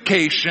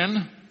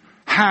sanctification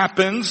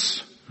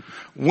happens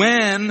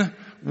when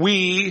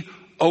we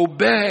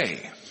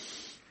obey.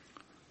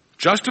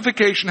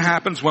 Justification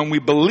happens when we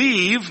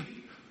believe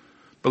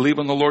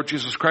on the Lord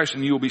Jesus Christ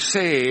and you will be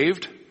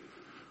saved.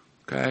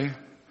 Okay?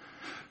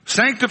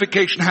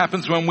 Sanctification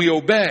happens when we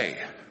obey.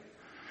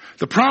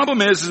 The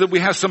problem is that we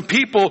have some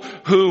people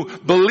who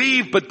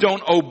believe but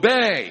don't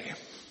obey.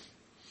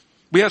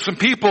 We have some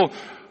people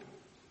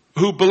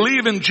who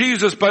believe in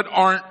Jesus but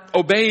aren't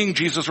obeying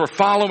Jesus or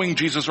following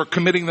Jesus or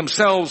committing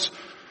themselves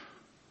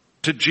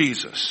to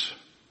Jesus.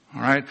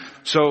 All right.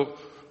 So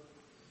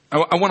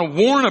I want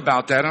to warn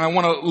about that, and I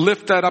want to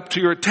lift that up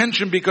to your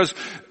attention, because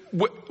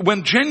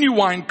when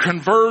genuine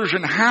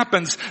conversion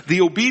happens,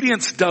 the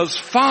obedience does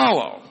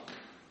follow.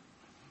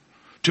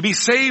 To be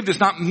saved is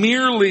not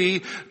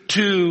merely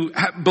to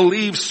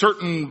believe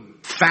certain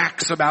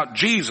facts about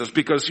Jesus,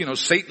 because,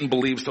 Satan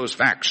believes those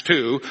facts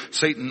too.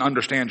 Satan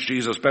understands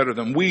Jesus better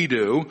than we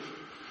do.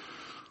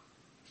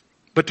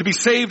 But to be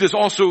saved is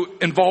also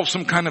involves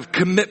some kind of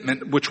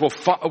commitment which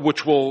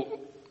will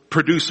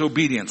produce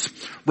obedience.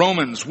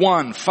 Romans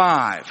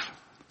 1:5.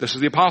 This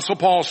is the Apostle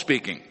Paul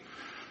speaking.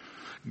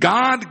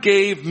 God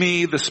gave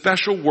me the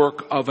special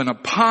work of an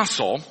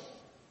apostle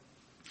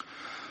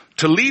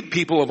to lead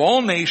people of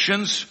all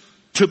nations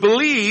to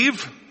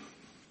believe.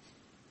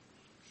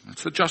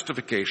 That's the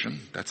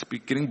justification. That's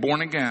getting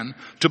born again.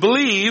 To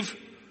believe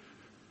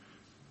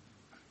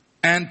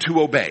and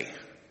to obey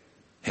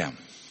him.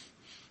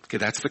 Okay,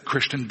 that's the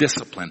Christian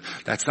discipline.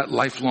 That's that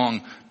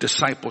lifelong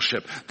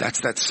discipleship.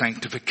 That's that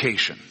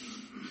sanctification.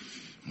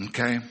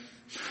 Okay?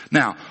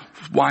 Now,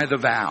 why the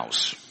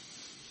vows?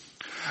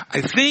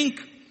 I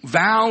think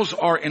vows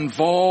are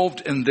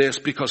involved in this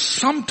because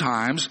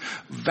sometimes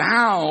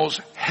vows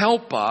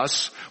help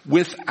us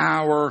with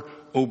our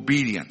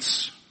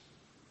obedience.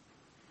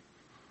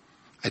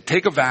 I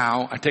take a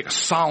vow, I take a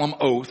solemn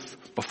oath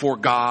before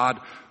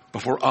God,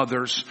 before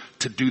others,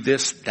 to do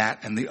this,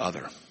 that, and the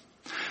other.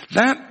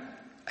 That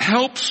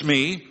helps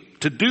me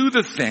to do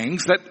the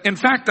things that, in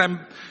fact,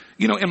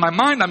 in my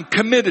mind, I'm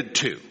committed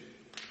to.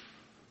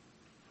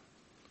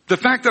 The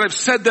fact that I've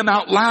said them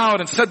out loud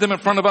and said them in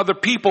front of other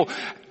people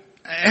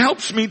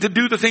helps me to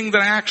do the thing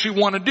that I actually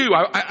want to do.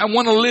 I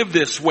want to live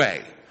this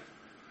way.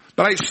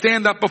 But I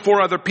stand up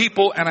before other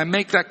people and I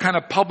make that kind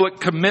of public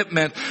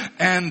commitment,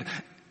 and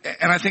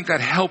I think that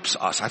helps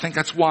us. I think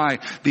that's why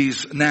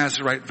these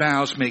Nazirite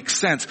vows make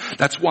sense.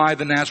 That's why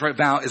the Nazirite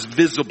vow is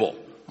visible,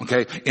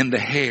 okay, in the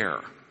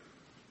hair.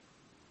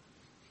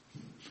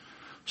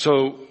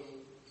 So,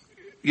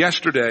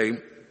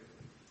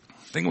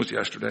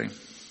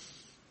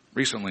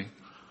 recently,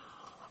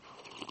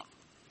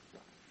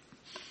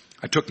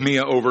 I took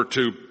Mia over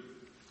to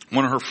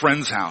one of her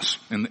friend's house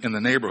in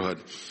the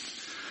neighborhood.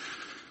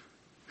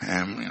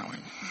 And, we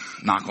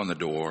knock on the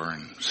door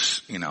and,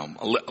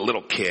 a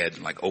little kid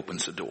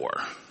opens the door.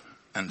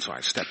 And so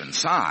I step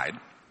inside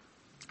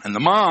and the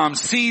mom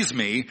sees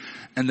me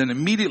and then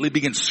immediately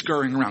begins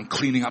scurrying around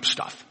cleaning up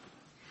stuff.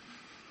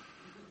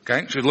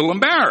 Okay. She's a little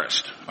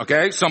embarrassed.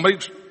 Okay.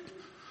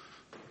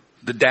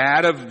 The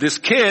dad of this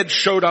kid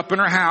showed up in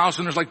her house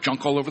and there's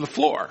junk all over the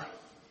floor.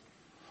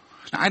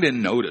 Now, I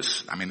didn't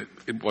notice.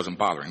 It wasn't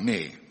bothering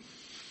me.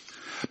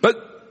 But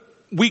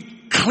we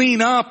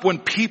clean up when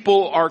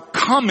people are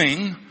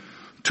coming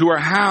to our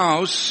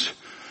house,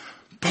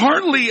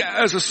 partly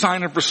as a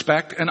sign of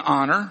respect and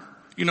honor.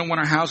 When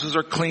our houses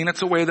are clean,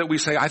 it's a way that we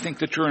say, I think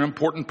that you're an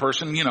important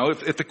person.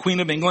 If the Queen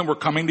of England were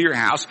coming to your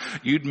house,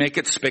 you'd make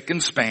it spick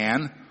and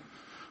span.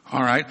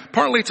 All right.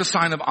 Partly it's a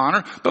sign of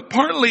honor, but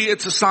partly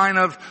it's a sign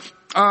of,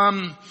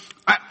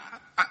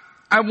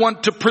 I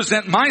want to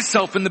present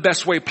myself in the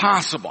best way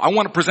possible. I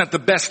want to present the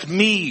best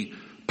me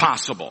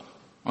possible.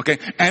 Okay.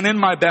 And in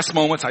my best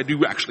moments, I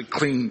do actually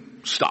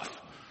clean stuff.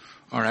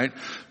 All right.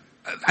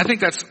 I think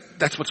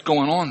that's what's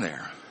going on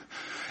there.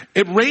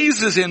 It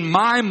raises in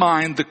my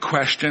mind the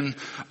question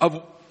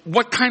of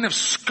what kind of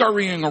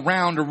scurrying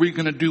around are we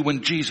going to do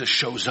when Jesus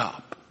shows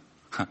up?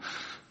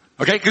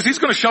 Okay. Because he's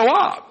going to show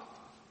up.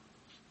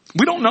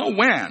 We don't know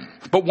when,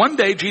 but one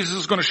day Jesus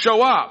is going to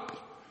show up.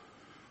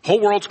 Whole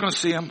world's going to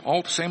see him all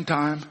at the same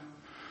time.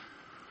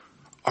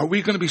 Are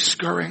we going to be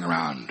scurrying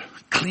around,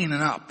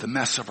 cleaning up the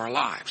mess of our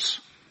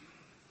lives?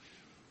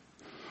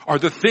 Are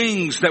the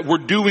things that we're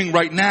doing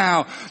right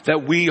now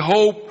that we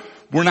hope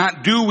we're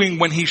not doing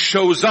when he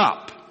shows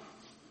up?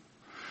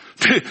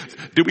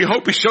 Do we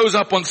hope he shows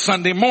up on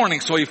Sunday morning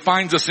so he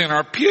finds us in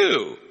our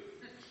pew?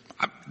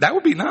 That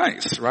would be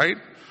nice, right?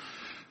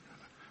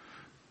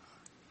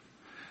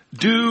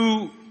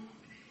 Do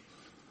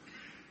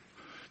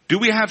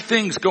we have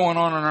things going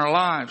on in our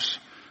lives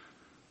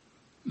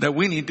that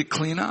we need to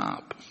clean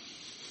up?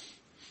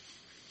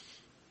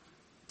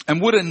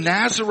 And would a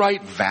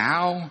Nazirite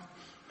vow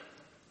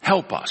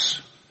help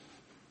us?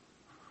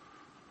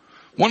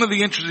 One of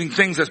the interesting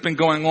things that's been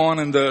going on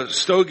in the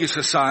Stogie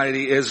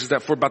Society is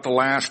that for about the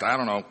last,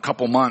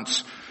 couple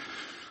months,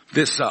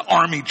 this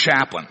army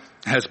chaplain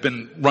has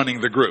been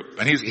running the group.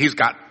 And he's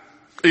got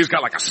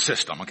a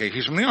system, okay?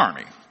 He's from the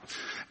army.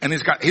 And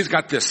he's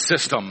got this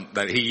system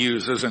that he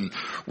uses, and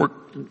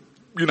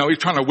he's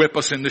trying to whip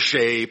us into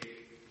shape,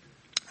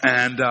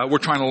 and we're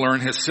trying to learn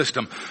his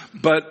system.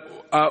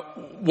 But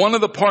one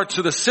of the parts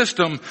of the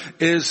system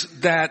is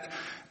that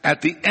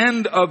at the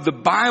end of the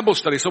Bible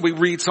study, so we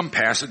read some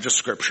passage of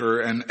scripture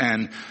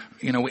and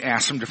we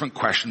ask some different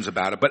questions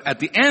about it. But at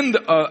the end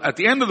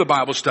of the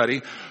Bible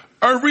study,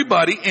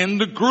 everybody in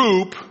the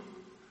group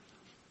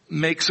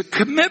makes a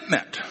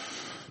commitment.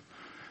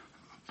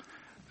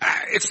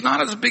 It's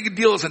not as big a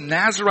deal as a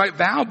Nazirite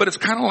vow, but it's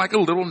kind of like a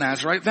little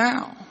Nazirite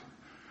vow.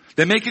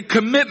 They make a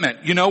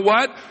commitment. You know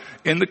what?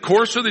 In the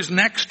course of these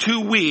next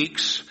 2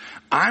 weeks,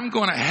 I'm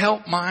going to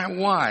help my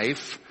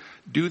wife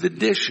do the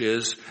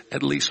dishes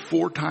at least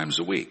 4 times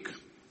a week.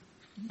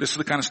 This is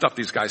the kind of stuff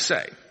these guys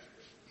say.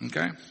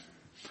 Okay?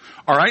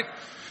 All right?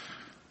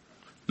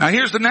 Now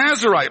here's the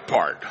Nazirite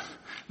part.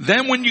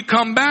 Then when you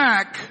come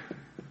back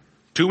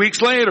 2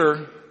 weeks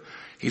later,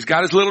 he's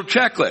got his little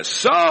checklist.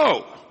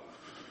 So,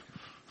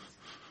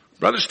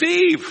 Brother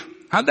Steve,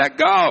 how'd that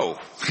go?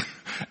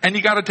 And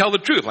you got to tell the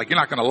truth. Like, you're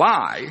not going to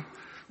lie,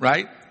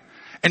 right?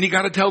 And you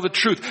got to tell the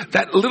truth.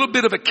 That little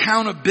bit of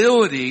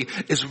accountability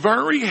is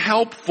very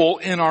helpful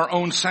in our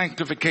own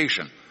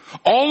sanctification.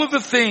 All of the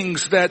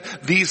things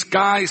that these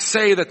guys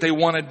say that they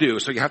want to do,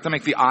 so you have to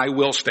make the I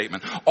will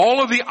statement.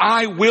 All of the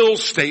I will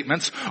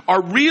statements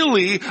are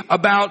really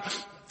about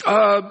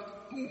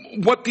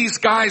what these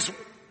guys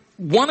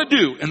want to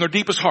do in their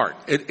deepest heart.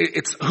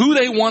 It's who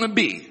they want to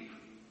be.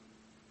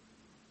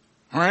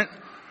 All right?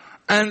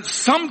 And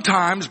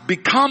sometimes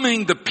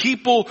becoming the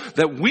people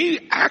that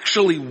we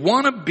actually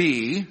want to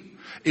be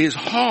is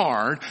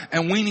hard,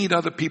 and we need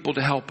other people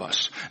to help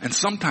us. And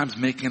sometimes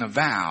making a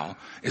vow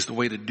is the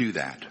way to do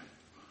that.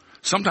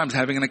 Sometimes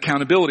having an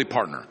accountability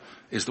partner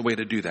is the way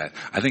to do that.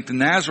 I think the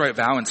Nazirite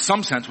vow, in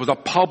some sense, was a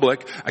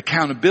public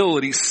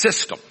accountability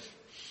system.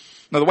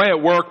 Now, the way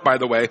it worked, by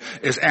the way,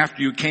 is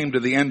after you came to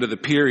the end of the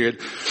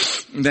period,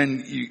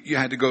 then you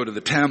had to go to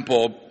the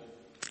temple,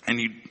 and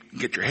you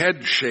get your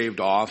head shaved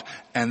off,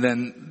 and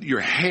then your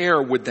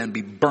hair would then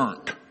be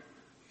burnt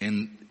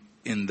in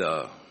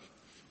the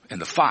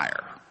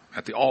fire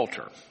at the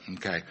altar.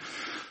 Okay,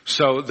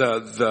 so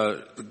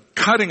the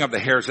cutting of the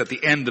hair is at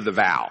the end of the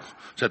vow.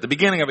 So at the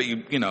beginning of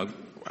it, you know,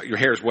 your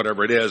hair is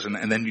whatever it is,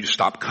 and then you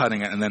stop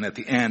cutting it, and then at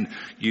the end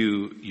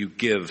you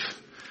give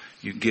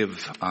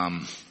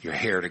your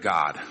hair to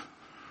God.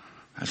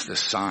 That's this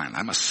sign.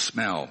 I must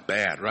smell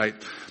bad, right?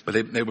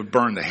 But they would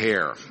burn the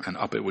hair, and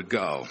up it would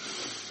go.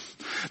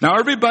 Now,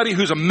 everybody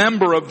who's a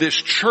member of this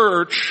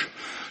church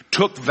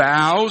took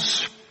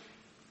vows.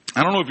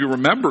 I don't know if you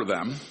remember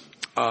them.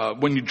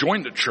 When you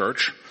joined the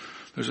church,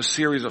 there's a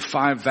series of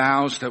 5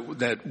 vows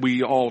that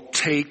we all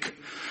take.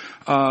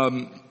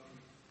 And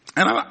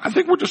I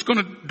think we're just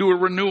going to do a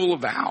renewal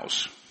of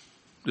vows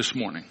this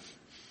morning.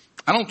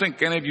 I don't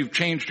think any of you have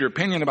changed your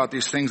opinion about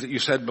these things that you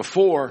said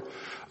before.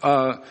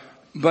 But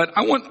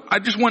I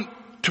just want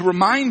to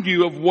remind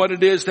you of what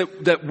it is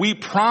that we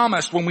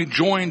promised when we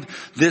joined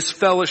this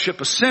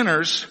fellowship of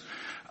sinners,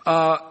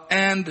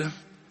 and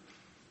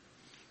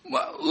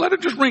let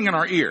it just ring in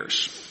our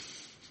ears.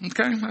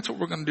 Okay? That's what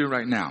we're going to do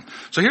right now.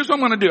 So here's what I'm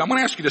going to do. I'm going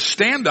to ask you to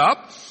stand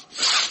up.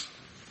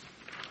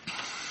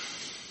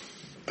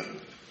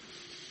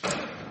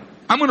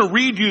 I'm going to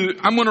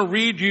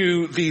read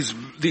you these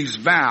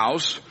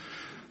vows,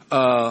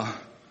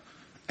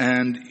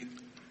 and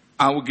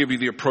I will give you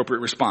the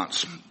appropriate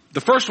response. The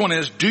first one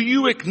is, do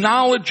you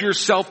acknowledge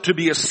yourself to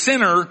be a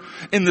sinner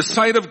in the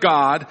sight of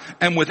God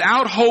and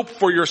without hope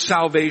for your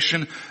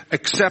salvation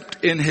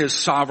except in His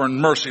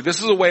sovereign mercy?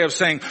 This is a way of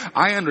saying,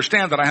 I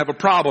understand that I have a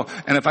problem,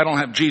 and if I don't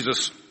have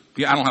Jesus,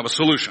 I don't have a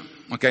solution.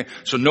 Okay?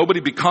 So nobody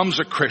becomes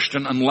a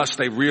Christian unless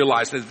they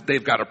realize that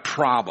they've got a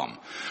problem.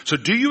 So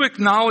do you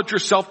acknowledge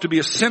yourself to be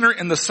a sinner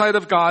in the sight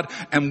of God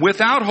and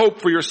without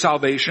hope for your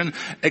salvation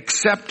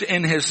except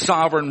in His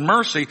sovereign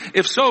mercy?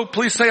 If so,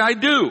 please say, I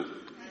do.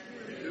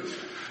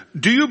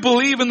 Do you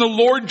believe in the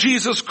Lord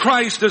Jesus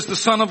Christ as the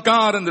Son of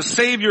God and the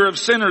Savior of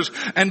sinners?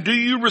 And do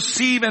you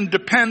receive and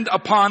depend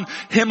upon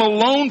Him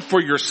alone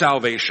for your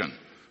salvation?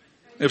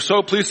 If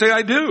so, please say,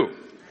 I do.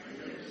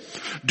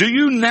 Do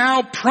you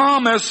now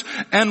promise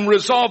and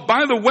resolve?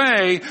 By the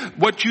way,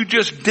 what you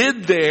just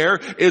did there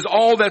is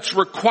all that's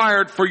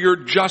required for your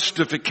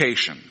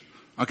justification.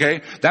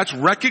 Okay? That's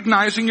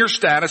recognizing your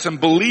status and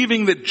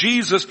believing that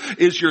Jesus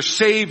is your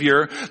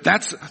Savior.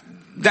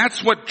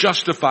 That's what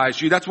justifies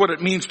you. That's what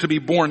it means to be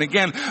born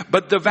again.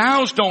 But the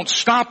vows don't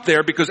stop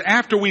there, because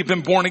after we've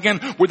been born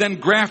again, we're then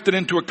grafted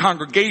into a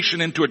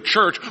congregation, into a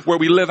church where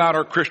we live out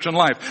our Christian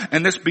life.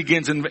 And this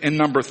begins in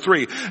number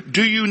 3.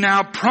 Do you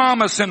now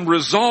promise and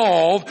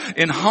resolve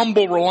in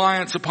humble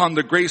reliance upon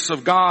the grace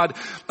of God,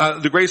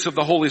 the grace of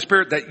the Holy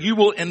Spirit, that you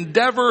will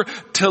endeavor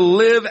to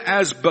live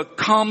as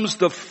becomes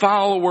the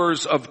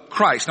followers of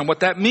Christ? And what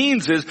that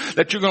means is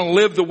that you're going to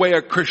live the way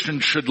a Christian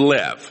should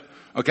live.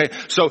 Okay,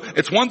 so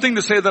it's one thing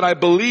to say that I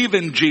believe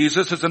in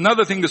Jesus. It's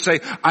another thing to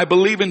say I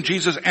believe in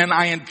Jesus and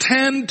I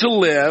intend to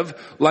live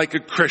like a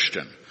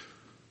Christian.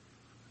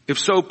 If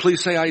so,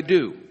 please say I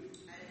do.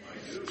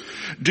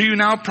 Do you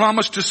now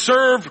promise to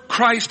serve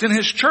Christ in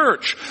His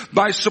church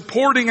by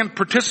supporting and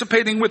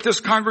participating with this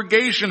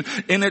congregation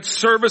in its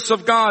service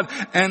of God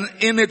and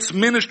in its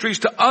ministries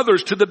to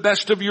others to the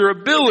best of your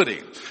ability?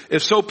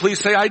 If so, please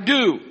say I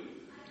do.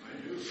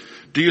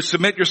 Do you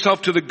submit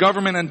yourself to the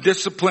government and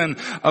discipline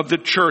of the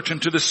church and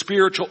to the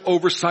spiritual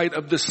oversight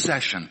of the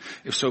session?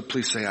 If so,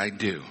 please say, I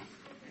do.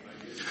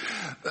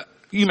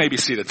 You may be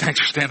seated.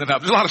 Thanks for standing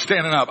up. There's a lot of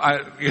standing up.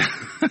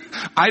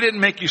 I didn't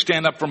make you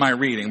stand up for my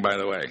reading, by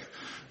the way,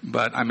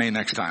 but I may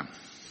next time.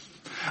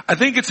 I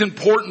think it's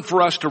important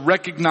for us to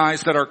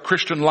recognize that our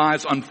Christian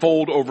lives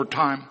unfold over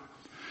time,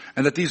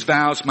 and that these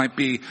vows might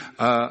be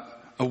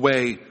a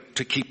way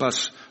to keep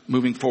us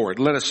moving forward.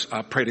 Let us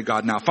pray to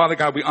God now. Father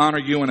God, we honor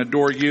you and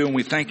adore you, and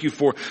we thank you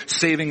for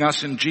saving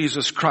us in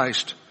Jesus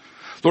Christ.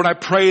 Lord, I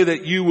pray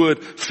that you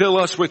would fill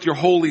us with your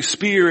Holy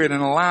Spirit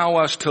and allow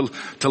us to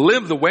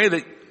live the way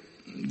that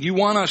you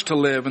want us to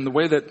live, and the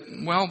way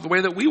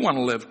that we want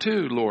to live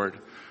too, Lord.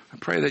 I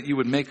pray that you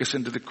would make us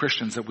into the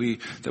Christians that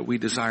we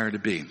desire to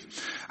be.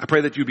 I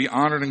pray that you be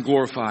honored and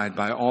glorified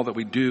by all that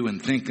we do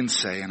and think and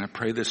say, and I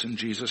pray this in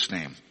Jesus'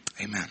 name.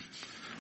 Amen.